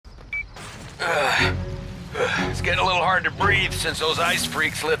It's getting a little hard to breathe since those ice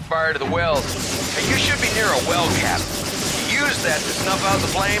freaks lit fire to the wells. Hey, you should be near a well cap. If you use that to snuff out the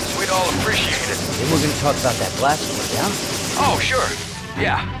flames, we'd all appreciate it. Then we're gonna talk about that blast one, yeah? Oh, sure.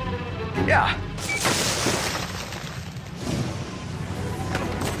 Yeah. Yeah.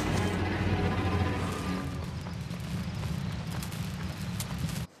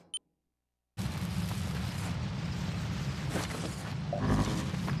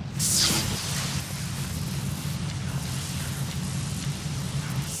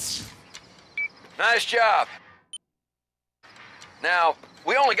 Nice job. Now,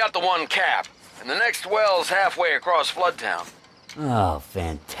 we only got the one cap, and the next well's halfway across Floodtown. Oh,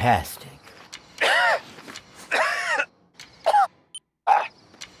 fantastic.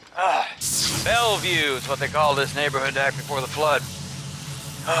 Bellevue is what they call this neighborhood back before the flood.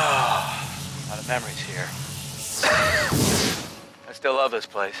 Oh, a lot of memories here. I still love this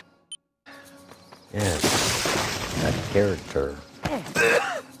place. Yeah, got character.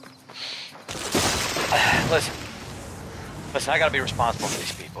 Listen, I gotta be responsible for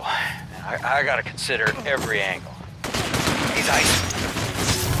these people. I gotta consider every angle. These ice,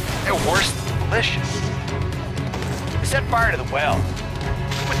 they're worse than delicious. They set fire to the well.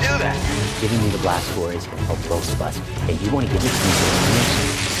 Who would do that? Giving me the blast score is gonna help both of us. And you wanna give it to me?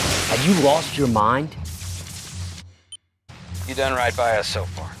 Have you lost your mind? You done right by us so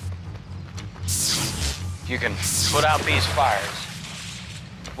far. If you can put out these fires,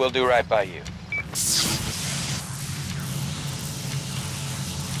 we'll do right by you.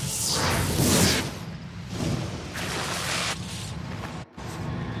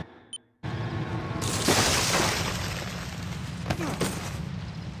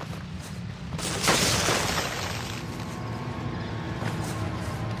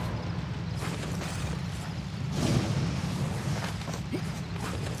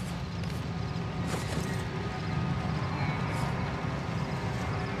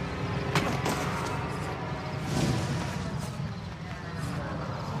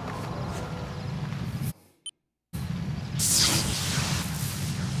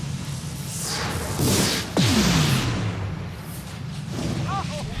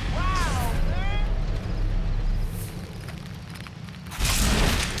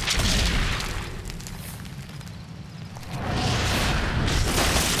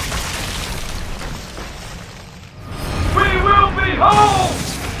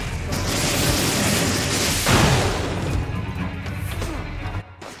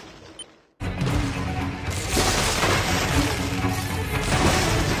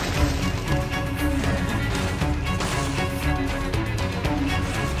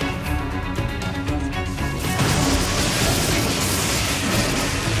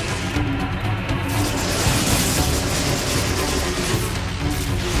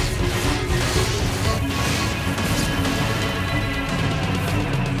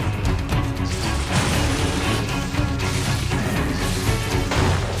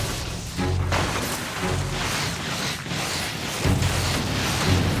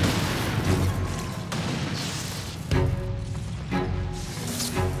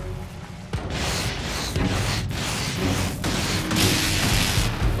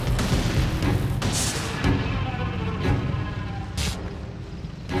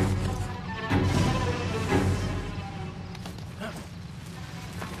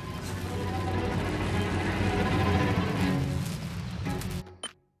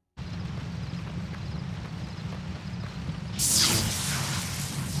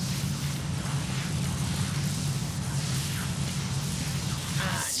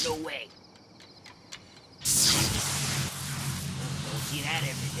 No way. Don't see that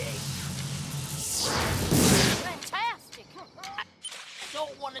every day. Fantastic! I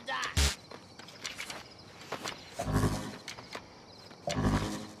don't want to die.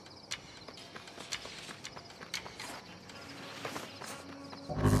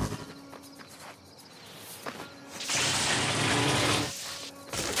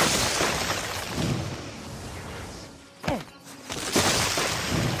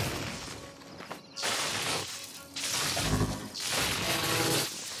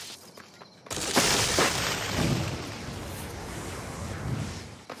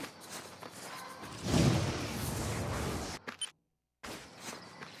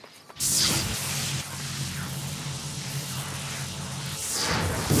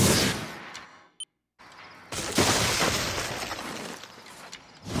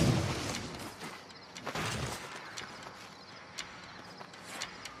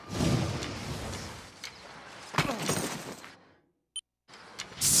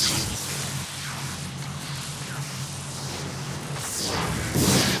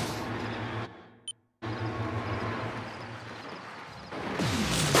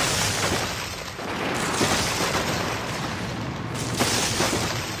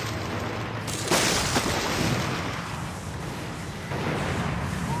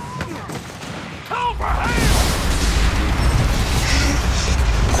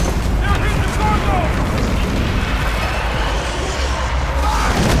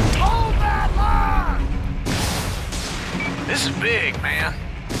 big, man.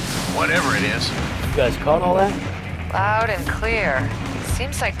 Whatever it is. You guys caught all that? Loud and clear.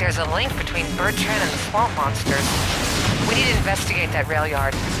 Seems like there's a link between Bertrand and the swamp monsters. We need to investigate that rail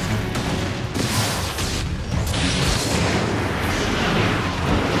yard.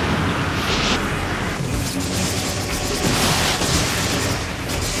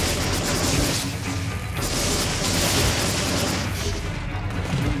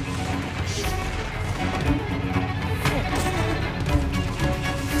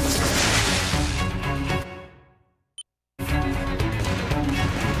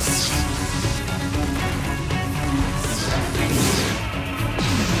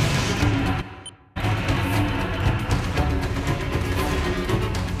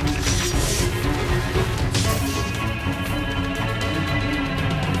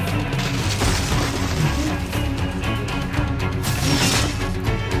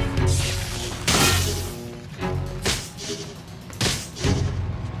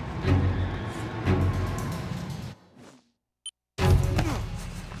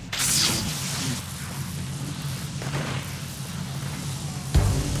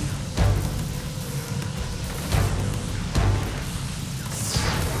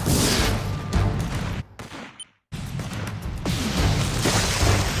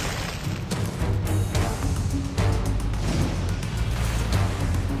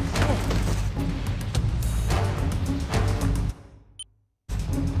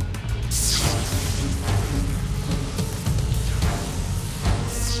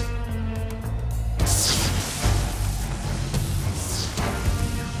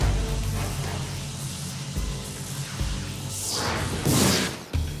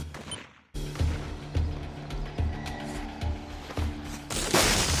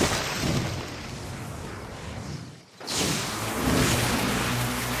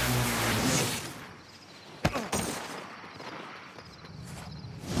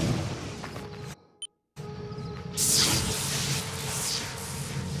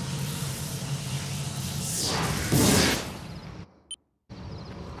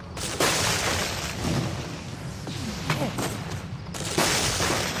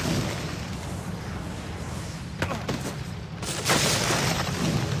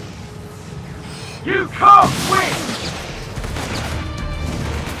 You can't win!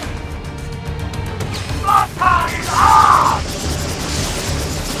 Butter is hard!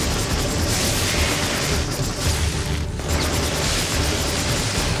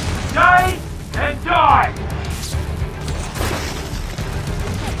 Stay and die!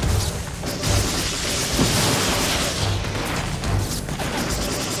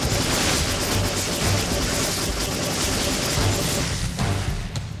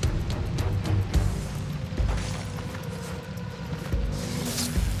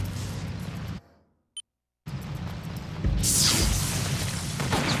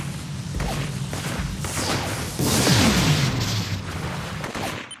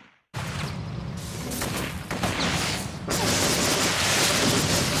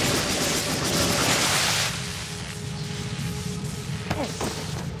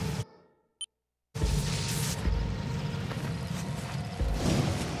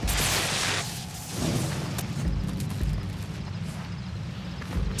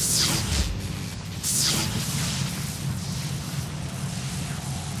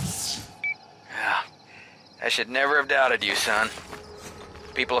 I should never have doubted you, son.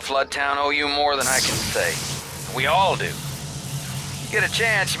 People of Floodtown owe you more than I can say. We all do. You get a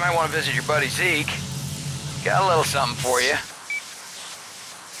chance, you might want to visit your buddy Zeke. Got a little something for you.